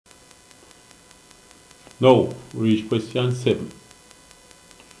Now, we reach question 7.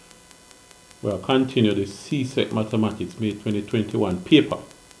 We'll continue the CSEC Mathematics May 2021 paper.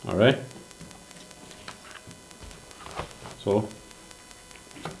 Alright? So,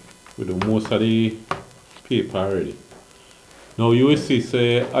 we do most of the paper already. Now, you will see,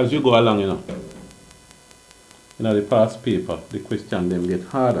 say, as you go along, in the past paper, the question them get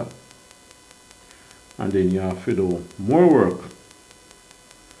harder. And then you have to do more work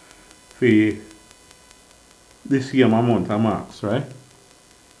for the same amount of marks, right?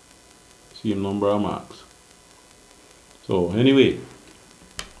 Same number of marks. So anyway,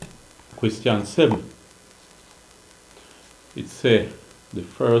 question 7. It says the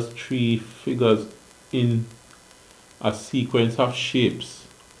first 3 figures in a sequence of shapes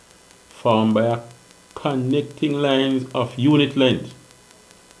formed by a connecting lines of unit length.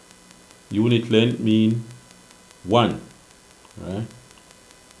 Unit length mean 1, right?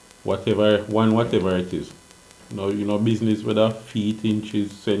 Whatever it is. You know business whether feet,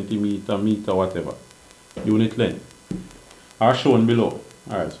 inches, centimeter, meter, whatever. Unit length are shown below.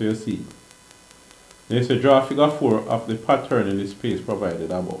 Alright, so you see. Then say draw figure 4 of the pattern in the space provided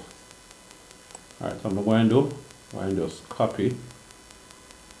above. Alright, so I'm going to just copy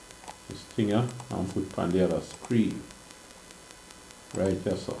this thing here and put it on the other screen. Right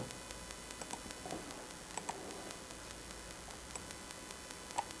there, so.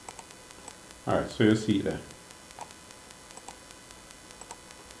 Alright, so you see it there.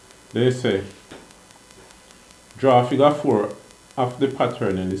 They say draw figure 4 of the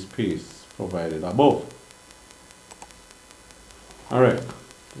pattern in the space provided above. Alright,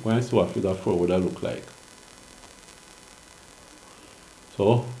 we're going to see what figure 4 would that look like.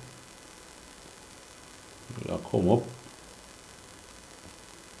 So we'll come up.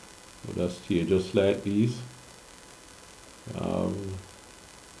 We'll just stay just like these.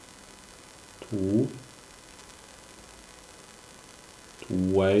 2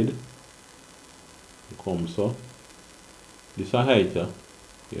 wide, come so. This is a height, yeah,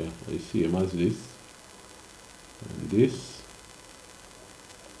 the same as this, and this.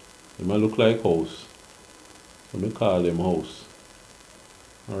 They might look like house, so we call them house.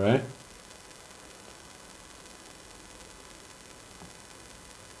 Alright,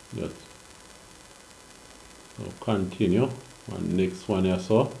 just now continue, and next one here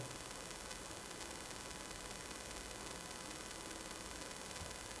so.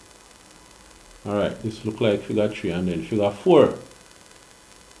 Alright, this look like figure 3 and then figure 4 of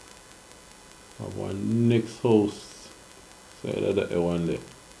one next house side of the one there.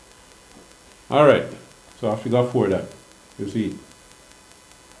 Alright, so I figure 4 that you see.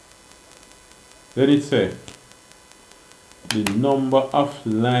 Then it says the number of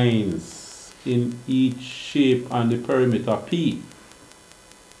lines in each shape on the perimeter P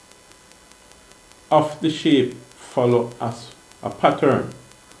of the shape follow as a pattern.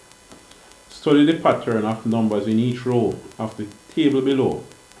 Study the pattern of numbers in each row of the table below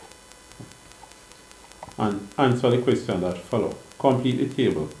and answer the question that follow. Complete the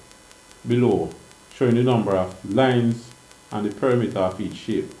table below showing the number of lines and the perimeter of each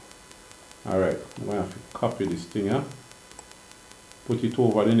shape. Alright, I'm going to have to copy this thing here. Put it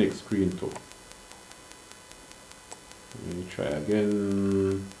over the next screen too. Let me try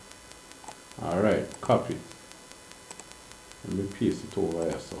again. Alright, copy. Let me paste it over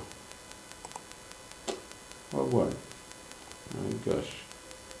here so. Oh boy, my gosh,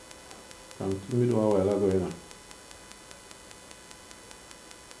 something we do a while ago,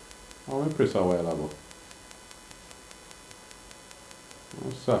 How I press a while ago?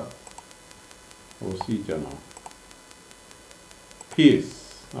 What's that? Oh, see it here now.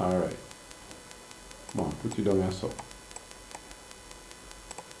 Paste, alright. Come on, put it down here so.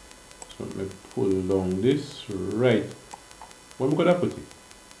 So let me pull down this, right. Where could I put it?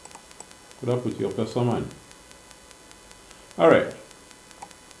 Could I put it up to someone? Alright.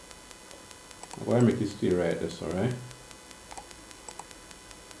 I'm going to make it stay right there, so, right?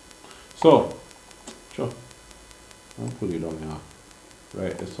 So, sure. I'll pull it down here.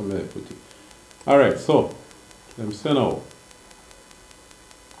 Right, there's somewhere I put it. Alright, so, let me say now.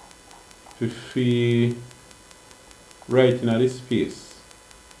 If we write in this space,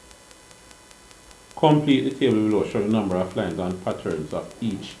 complete the table below, show the number of lines and patterns of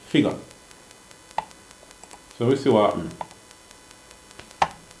each figure. So we see what happens.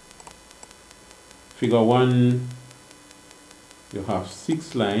 Figure 1, you have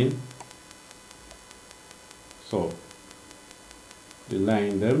 6 lines. So, the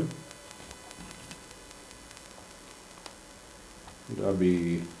line them would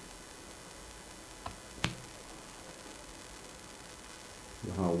be,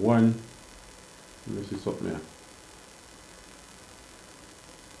 you have 1, Let me see something here.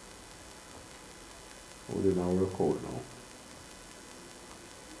 How did I work out now?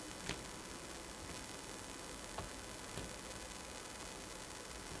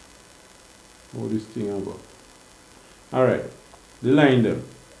 How this thing I go? Alright, the line them.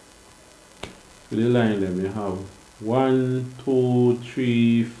 For the line them you have 1, 2,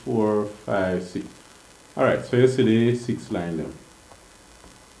 3, 4, 5, 6. Alright, so you see the 6 line them.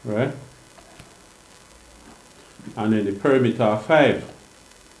 Right? And then the perimeter of 5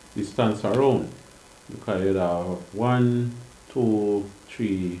 distance around. Because you have 1, 2,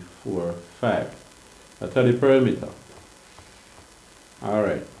 3, 4, 5. That's the perimeter.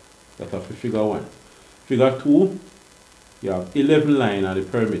 Alright, that's for figure 1. Figure 2, you have 11 line and the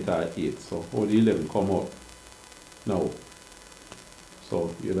perimeter 8. So how the 11 come out? Now,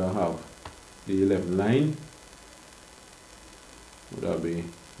 so you don't have the 11 line. Would that be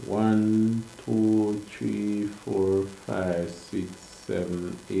 1, 2, 3, 4, 5, 6,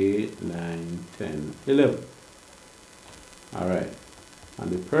 7, 8, 9, 10, 11. Alright. And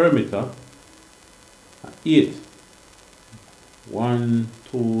the perimeter 8. 1,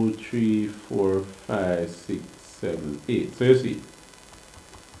 2, 3, 4, 5, 6, 7, 8. So you see.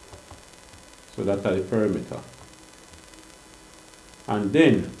 So that's the perimeter. And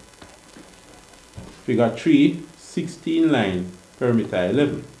then figure 3, 16 line, perimeter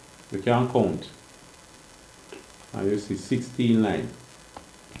 11. You can count. And you see 16 line.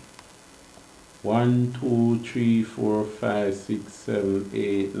 1, 2, 3, 4, 5, 6, 7,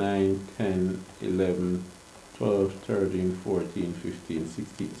 8, 9, 10, 11, 12, 13, 14, 15,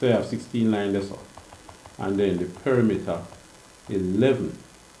 16. So you have 16 line that's all. And then the perimeter 11.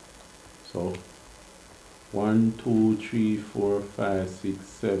 So 1, 2, 3, 4, 5, 6,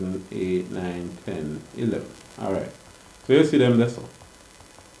 7, 8, 9, 10, 11. Alright. So you see them that's all.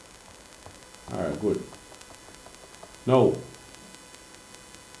 Alright, good. Now,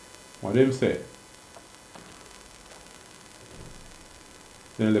 what them say?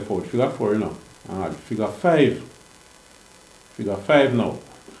 Then left out figure 4 now. And add figure 5. Figure 5 now.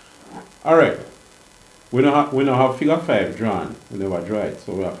 Alright. We don't have figure 5 drawn. We never draw it.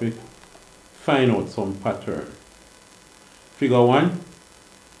 So we have to find out some pattern. Figure 1,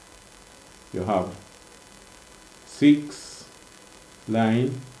 you have 6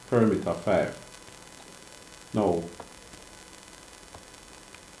 line perimeter 5. Now,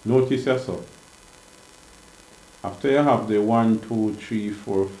 notice yourself. After you have the 1, 2, 3,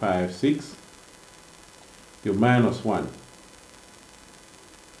 4, 5, 6, you minus 1.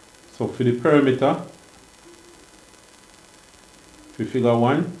 So for the perimeter, for figure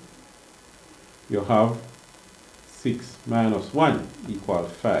 1, you have 6 minus 1 equal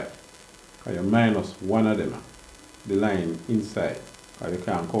 5. And you minus one of them, the line inside. And you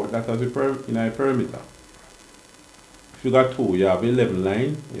can count that as in a perimeter. Figure 2, you have 11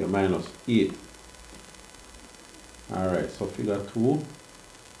 line, you minus 8. Alright, so figure 2,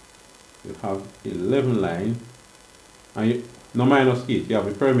 you have 11 line, and you, no minus 8, you have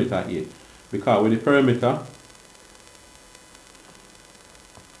a perimeter 8. Because with the perimeter,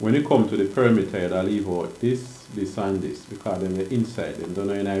 when you come to the perimeter, you'll leave out this, this, and this, because then the inside, them don't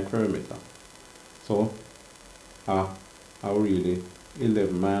know in a perimeter. So, I really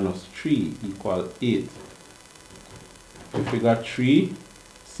 11 minus 3 equal 8. So figure 3,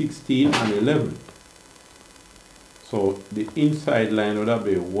 16, and 11. So the inside line would have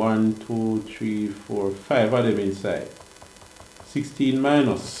be 1, 2, 3, 4, 5 of them inside. 16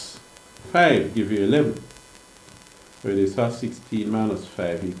 minus 5 give you 11. So this has 16 minus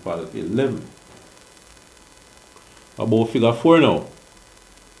 5 equal 11. About figure 4 now.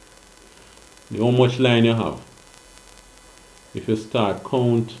 How much line you have? If you start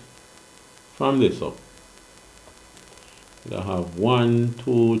count from this up, you have 1,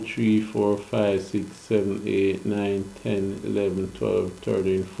 2, 3, 4, 5, 6, 7, 8, 9, 10, 11, 12,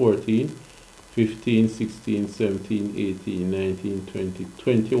 13, 14, 15, 16, 17, 18, 19, 20,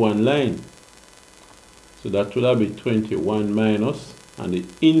 21 line. So that would have be 21 minus, and the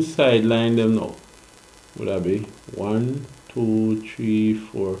inside line them now would have be 1, 2, 3,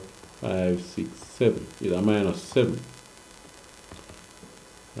 4, 5, 6, 7. It's a minus 7.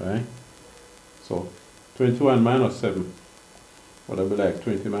 Right? So 21 minus 7 would be like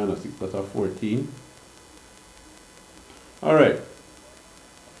 20 minus 6, that's a 14. Alright.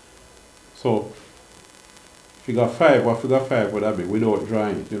 So figure 5, what figure 5 would that be without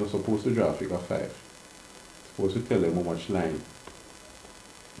drawing it? You're not supposed to draw figure 5. Supposed to tell them how much line.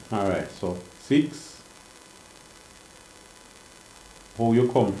 Alright, so 6. How you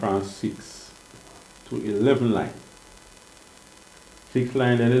come from 6 to 11 line? 6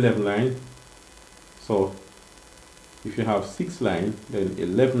 line and 11 line. So if you have 6 line, then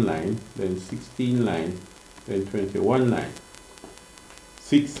 11 line, then 16 line, then 21 line.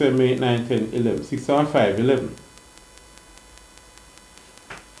 6, 7, 8, 9, 10, 11. 6 and 5, 11.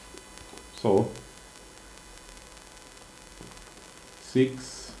 So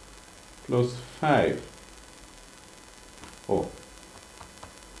 6 plus 5. Oh,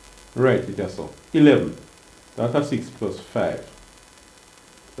 right, it is so. 11. That's a 6 plus 5.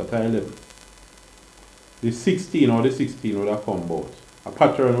 That's a 11. The 16 or the 16 would have come out. A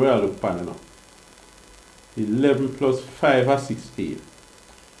pattern where I look upon now. 11 plus 5 are 16.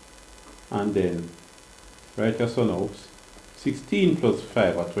 And then, right here so now, 16 plus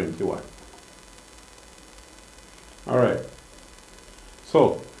 5 are 21. Alright.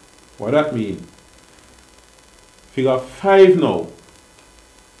 So, what that means? Figure 5 now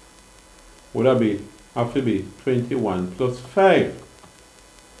would have to be 21 plus 5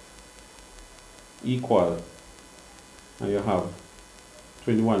 equal, and you have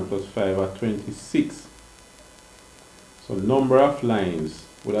 21 plus 5 are 26. So number of lines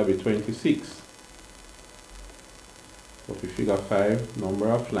would have be 26. So if you figure 5,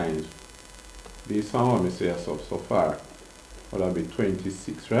 number of lines based on what I say so far would have be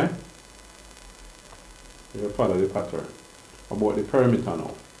 26, right? You follow the pattern. About the perimeter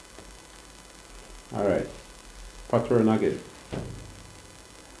now. Alright. Pattern again.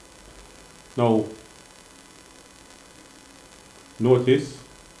 Now notice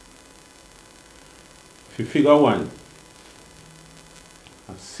if you figure 1,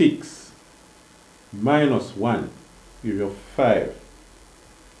 6 minus 1 give you 5.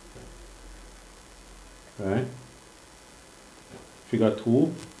 Right? Figure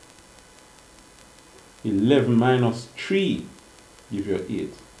 2, 11 minus 3 give you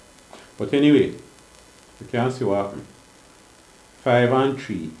 8. But anyway, you can see what happened. 5 and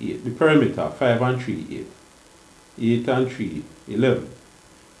 3, 8. The perimeter, 5 and 3, 8. 8 and 3, 11.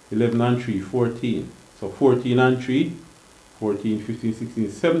 11 and 3, 14. So 14 and 3, 14, 15,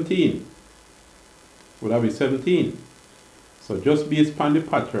 16, 17. Would that be 17? So just based upon the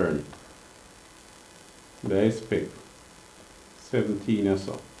pattern, I expect 17 or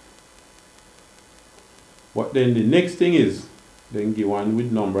so. But then the next thing is, then give one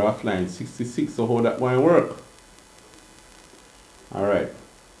with number of lines 66. So how that going to work? Alright.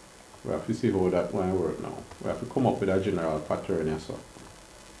 We have to see how that going to work now. We have to come up with a general pattern here. So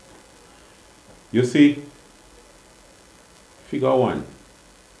you see, figure 1,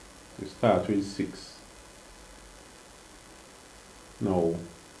 you start with 6. Now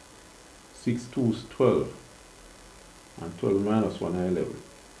 6 2 is 12, and 12 minus 1 is 11.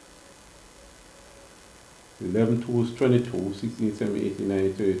 11 2 is 22, 16, 17, 18,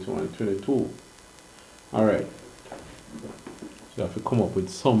 19, 22, and 22. Alright. So you have to come up with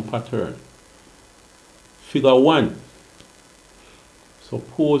some pattern. Figure 1.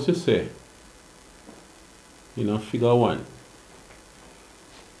 Suppose you say, figure 1,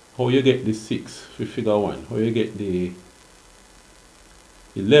 how you get the 6 for figure 1? How you get the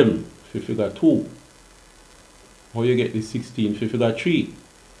 11 for figure 2? How you get the 16 for figure 3? You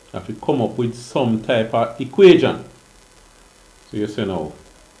have to come up with some type of equation. So you say now,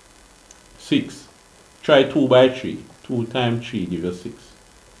 6. Try 2 by 3. 2 times 3 give you 6.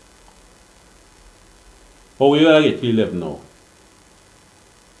 How you gonna get the 11 now?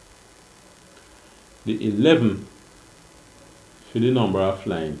 The 11 for the number of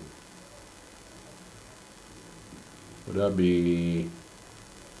line would that be,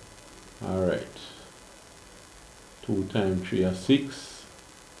 alright, 2 times 3 is 6,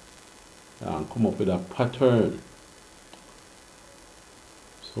 and come up with a pattern.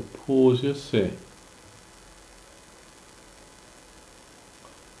 Suppose you say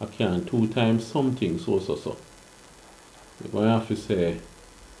I can 2 times something, so. You're going to have to say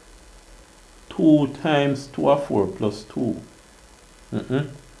 2 times 2 are 4 plus 2.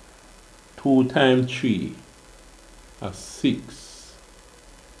 2 times 3 are 6.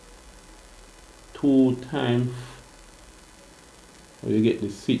 2 times, you get the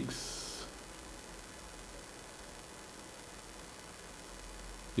 6.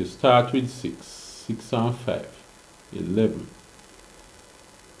 You start with 6. 6 and 5, 11.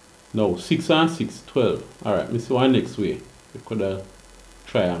 No, 6 and 6, 12. Alright, let me see one next way. You could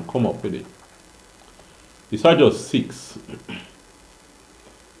try and come up with it. These are just 6.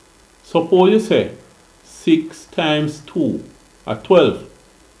 Suppose you say 6 times 2 are 12.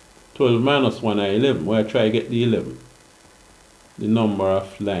 12 minus 1 are 11. Where I try to get the 11. The number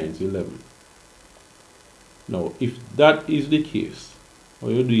of lines, 11. Now, if that is the case, how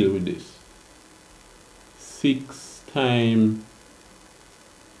you deal with this? 6 times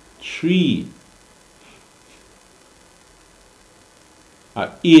 3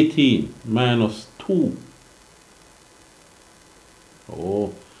 at 18 minus 2.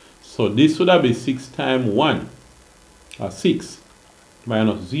 Oh, so this would have been 6 times 1, or 6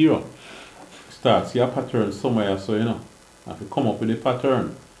 minus 0. Start see a pattern somewhere, so you know, I have to come up with a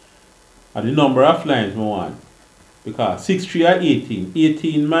pattern. And the number of lines we want. Because 6, 3 are 18.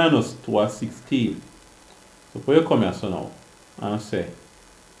 18 minus 2 are 16. So when you come here so now, and say,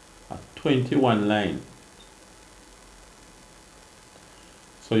 a 21 line.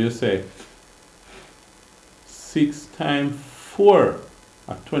 So you say, 6 times 4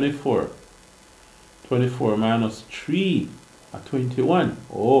 at 24. 24 minus 3 at 21.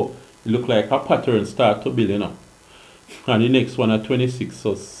 Oh, it look like a pattern start to build, you know. And the next one at 26.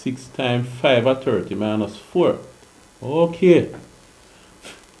 So 6 times 5 at 30 minus 4. Okay.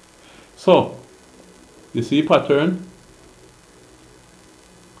 So, you see pattern?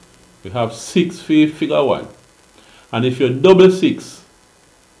 We have 6 for figure 1. And if you double 6,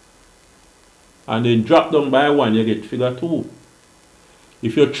 and then drop down by 1, you get figure 2.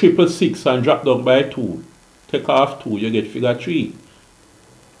 If you triple 6 and drop down by 2, take off 2, you get figure 3.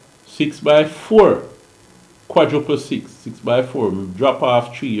 6 by 4, quadruple 6, 6 by 4, drop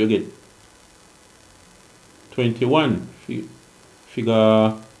off 3, you get 21.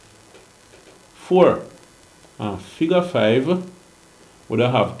 Figure 4. And figure 5 would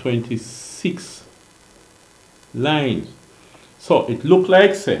have 26 lines. So it look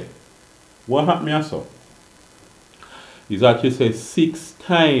like, say, what happened here, so? Is that you say 6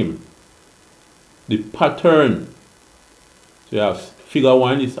 times the pattern. So you have figure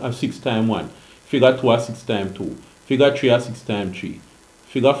 1 is a 6 times 1. Figure 2 is 6 times 2. Figure 3 is 6 times 3.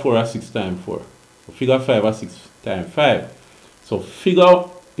 Figure 4 is 6 times 4. Figure 5 is 6 times 5. So figure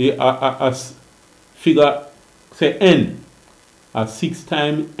figure say n as 6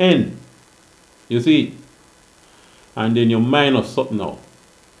 times n. You see? And then you minus something now.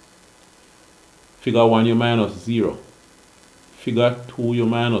 Figure 1 you minus 0. Figure 2 you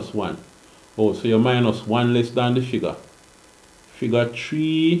minus 1. Oh, so you minus 1 less than the figure. Figure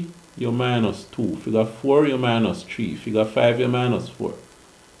 3 you minus 2. Figure 4 you minus 3. Figure 5 you minus 4.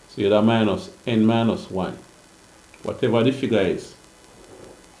 So you're minus n minus 1. Whatever the figure is.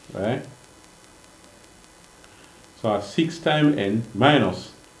 Right? So 6 times n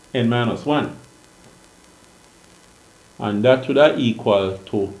minus 1. And that would equal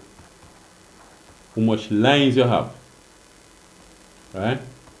to how much lines you have. Right?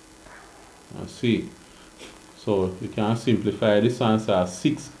 Let's see. So you can simplify this answer as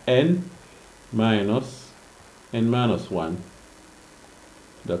 6n minus n minus 1.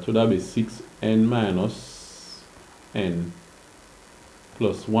 That would be 6n minus n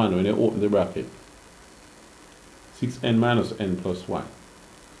plus 1 when you open the bracket. 6n minus n plus 1.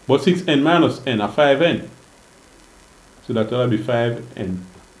 But 6n minus n are 5n. So that will be 5n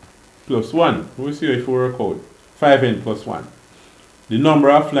plus 1. We'll see if we work out. 5n plus 1. The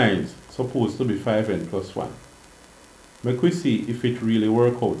number of lines supposed to be 5n plus 1. Make we see if it really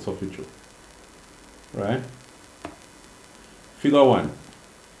works out so true. Right? Figure 1.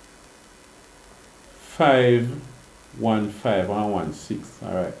 5, 1, 5, and 1, 6.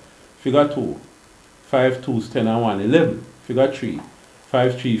 Alright. Figure 2. 5, 2 is 10 and 1, 11. Figure 3.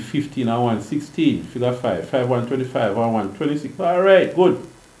 5, 3, 15 and 1, 16. Figure 5. 5, 1, 25 and 1, 26. Alright, good.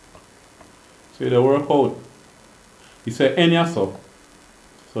 So they work out. You say any so.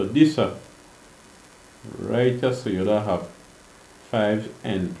 So this right here, so you don't have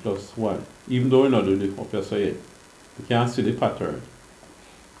 5n plus 1. Even though we're not doing the up here so yet. You can see the pattern.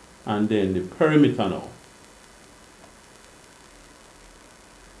 And then the perimeter now.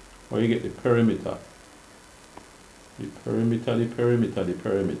 Or you get the perimeter. The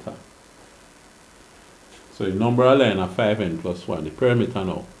perimeter. So the number of line are 5n plus 1. The perimeter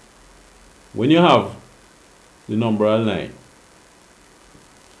now. When you have the number of line,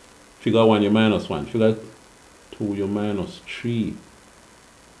 figure 1 you minus 1. Figure 2 you minus 3.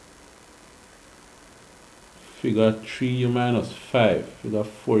 Figure 3 you minus 5. Figure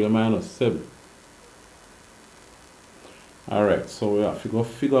 4 you minus 7. Alright, so we have to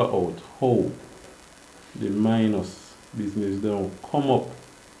figure out how the minus business don't come up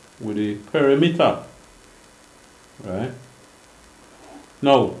with the perimeter. Right?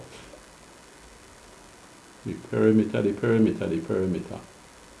 Now, the perimeter.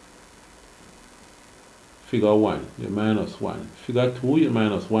 Figure 1, you minus 1. Figure 2, you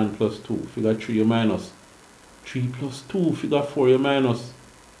minus 1 plus 2. Figure 3, you minus 3 plus 2. Figure 4, you minus,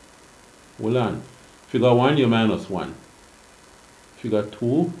 hold on. Figure 1, you minus 1. Figure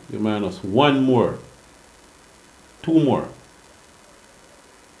 2, you minus 1 more. 2 more.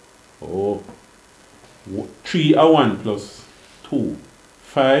 Oh, 3 and 1 plus 2.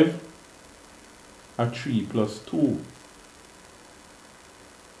 5 are 3 plus 2.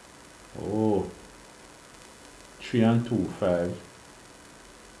 Oh, 3 and 2, 5.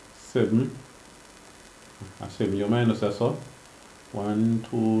 7. I 7 you minus that, so 1,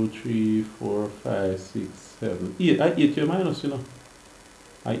 2, 3, 4, 5, 6, 7, 8. I 8 you minus, you know.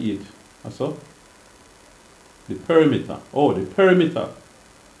 I 8. That's all. The perimeter. Oh, the perimeter.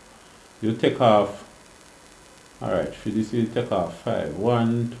 You take off. Alright, for this you take off 5.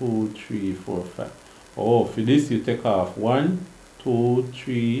 1, 2, 3, 4, 5. Oh, for this you take off 1, 2,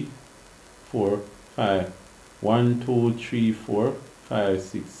 3, 4, 5. 1, 2, 3, 4, 5,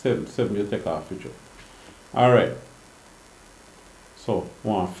 6, 7. 7 you take off with you. Alright. So,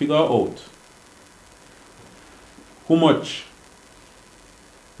 want to figure out how much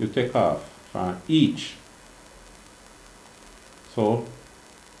you take off from each. So,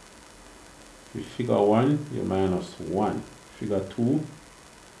 with figure 1, you minus 1. Figure 2,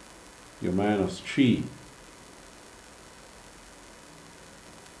 you minus 3.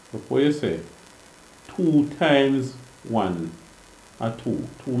 Look what you say. 2 times 1 are 2.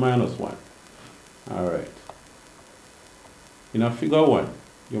 2 minus 1. Alright. In a figure 1,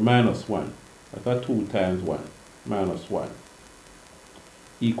 you minus 1. That's 2 times 1 minus 1.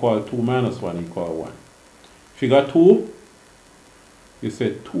 Equal 2 minus 1 equal 1. Figure 2, you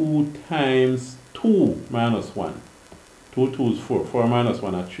say 2 times 2 minus 1. 2 2 is 4. 4 minus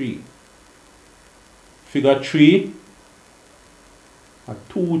 1 are 3. Figure 3,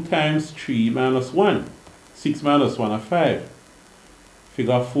 2 times 3 minus 1. 6 minus 1 are 5.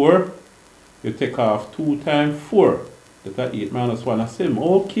 Figure 4, you take off 2 times 4. That's 8 minus 1 are 7.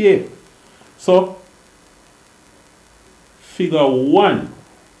 Okay. So, figure 1,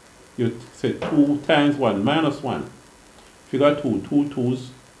 you say 2 times 1 minus 1. Figure 2, 2 2s,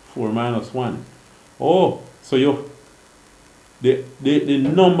 4 minus 1. Oh, so you the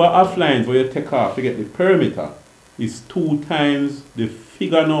number of lines where you take off to get the perimeter is 2 times the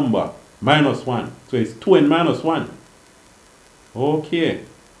figure number minus 1. So it's 2n minus 1. Okay.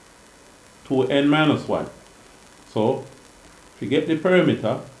 2n minus 1. So, if you get the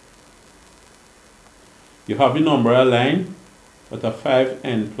perimeter, you have the number of line at a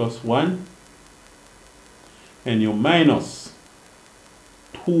 5n plus 1, and you minus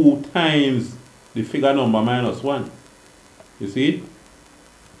 2 times the figure number minus 1. You see?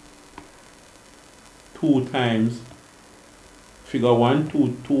 2 times figure 1,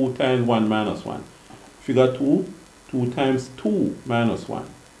 2 times 1 minus 1. Figure 2, 2 times 2 minus 1.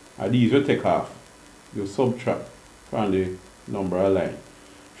 And these you take off. You subtract from the number of line.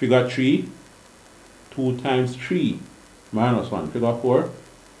 Figure 3, 2 times 3 minus 1. Figure 4,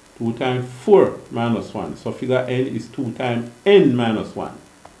 2 times 4 minus 1. So figure n is 2 times n minus 1.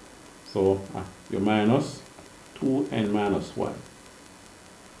 So you minus 2n minus 1.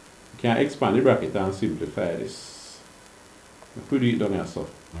 You can expand the bracket and simplify this. You put it down here,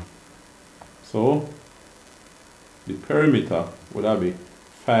 so the perimeter would have be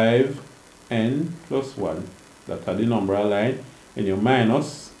 5n plus 1. That's the number of line. And you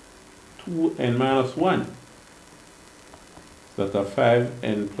minus 2n minus 1. So that's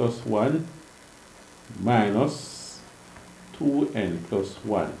 5n plus 1 minus 2n plus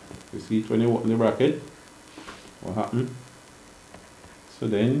 1. You see it when you open the bracket? What happened? So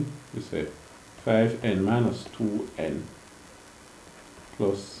then you say 5n minus 2n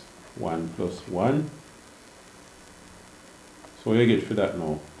plus 1 plus 1. So you get for that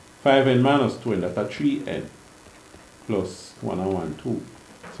now. 5n minus 2n, that's a 3n plus 1 and 1, 2.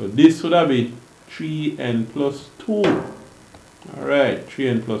 So this would have been 3n plus 2. Alright,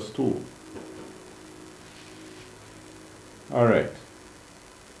 3n plus 2. Alright.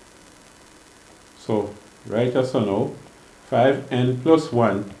 So, write us now. 5n plus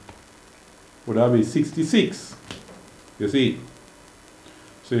 1 would have been 66. You see?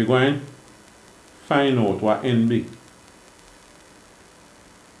 So you're going to find out what n be.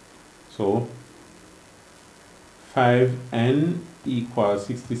 So 5n equals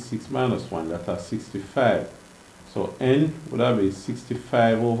 66 minus 1, that's 65. So n would have been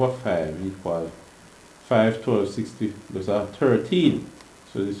 65 over 5 equals 5, 12, 60, those are 13.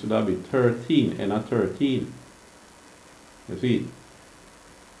 So this would have been 13, n at 13. You see?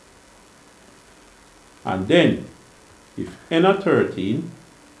 And then, if n at 13,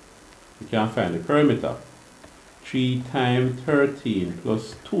 you can find the perimeter. 3 times 13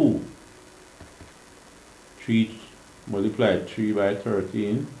 plus 2. 3 multiplied 3 by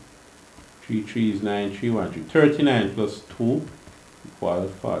 13. 3 3 is 9, 3 1 3. 39 plus 2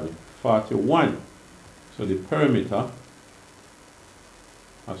 equals 41. So the perimeter,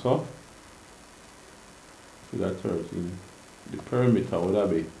 that's all. Figure 13. the perimeter would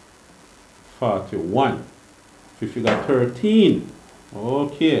be 41. If you figure 13.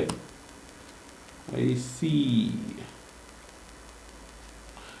 Okay. I see.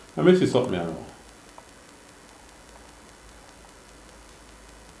 Let me see something now.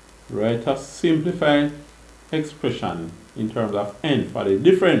 Write a simplified expression in terms of n for the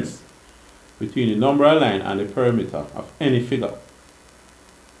difference between the number of lines and the perimeter of any figure.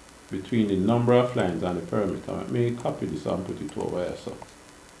 Between the number of lines and the perimeter. Let me copy this and put it over here. So.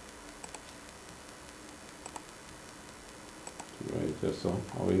 Right there, so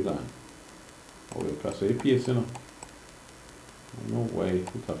how we gone? How we press a paste, you know? I don't know why it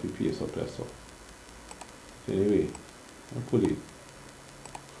have to paste up there, so. Anyway, I'll put it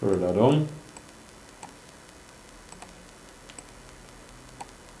further down.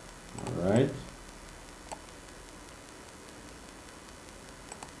 Alright.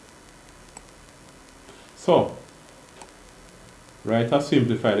 So, write a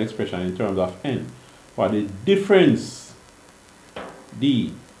simplified expression in terms of n for the difference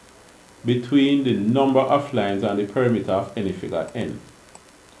d between the number of lines and the perimeter of any figure n.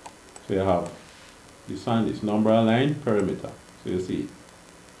 So you have this and this number of line, perimeter. So you see.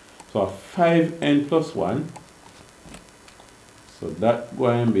 So 5n plus 1. So that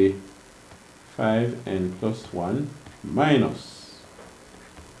going to be 5n plus 1 minus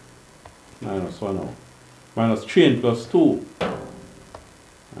 1 now. Minus 3n plus 2.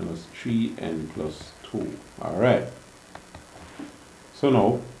 Minus 3n plus 2. Alright. So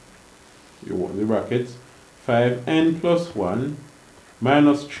now, you want the brackets. 5n plus 1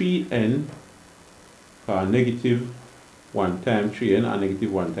 minus 3n, negative 1 times 3n and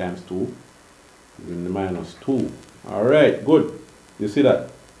negative 1 times 2. Then the minus 2. Alright, good. You see that?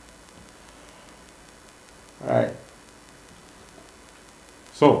 Alright.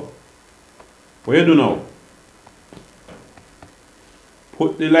 So, what you do now?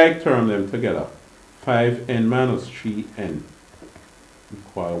 Put the like term them together. 5n minus 3n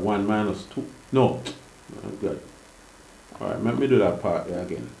equal 1 minus 2. No. Good. Alright, let me do that part there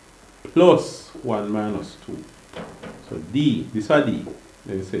again. Plus 1 minus 2. So d, this is d.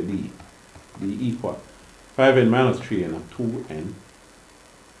 Then you say d. D equal 5n minus 3n and 2n.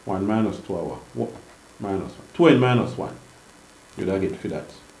 1 minus 2 hour. Minus 1. 2n minus 1. You don't get for that.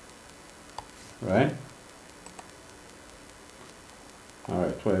 Right?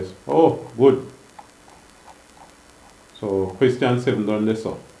 Alright, twice. Oh, good. So question 7 done this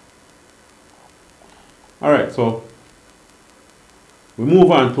up. Alright, so we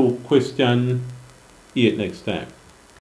move on to question 8 next time.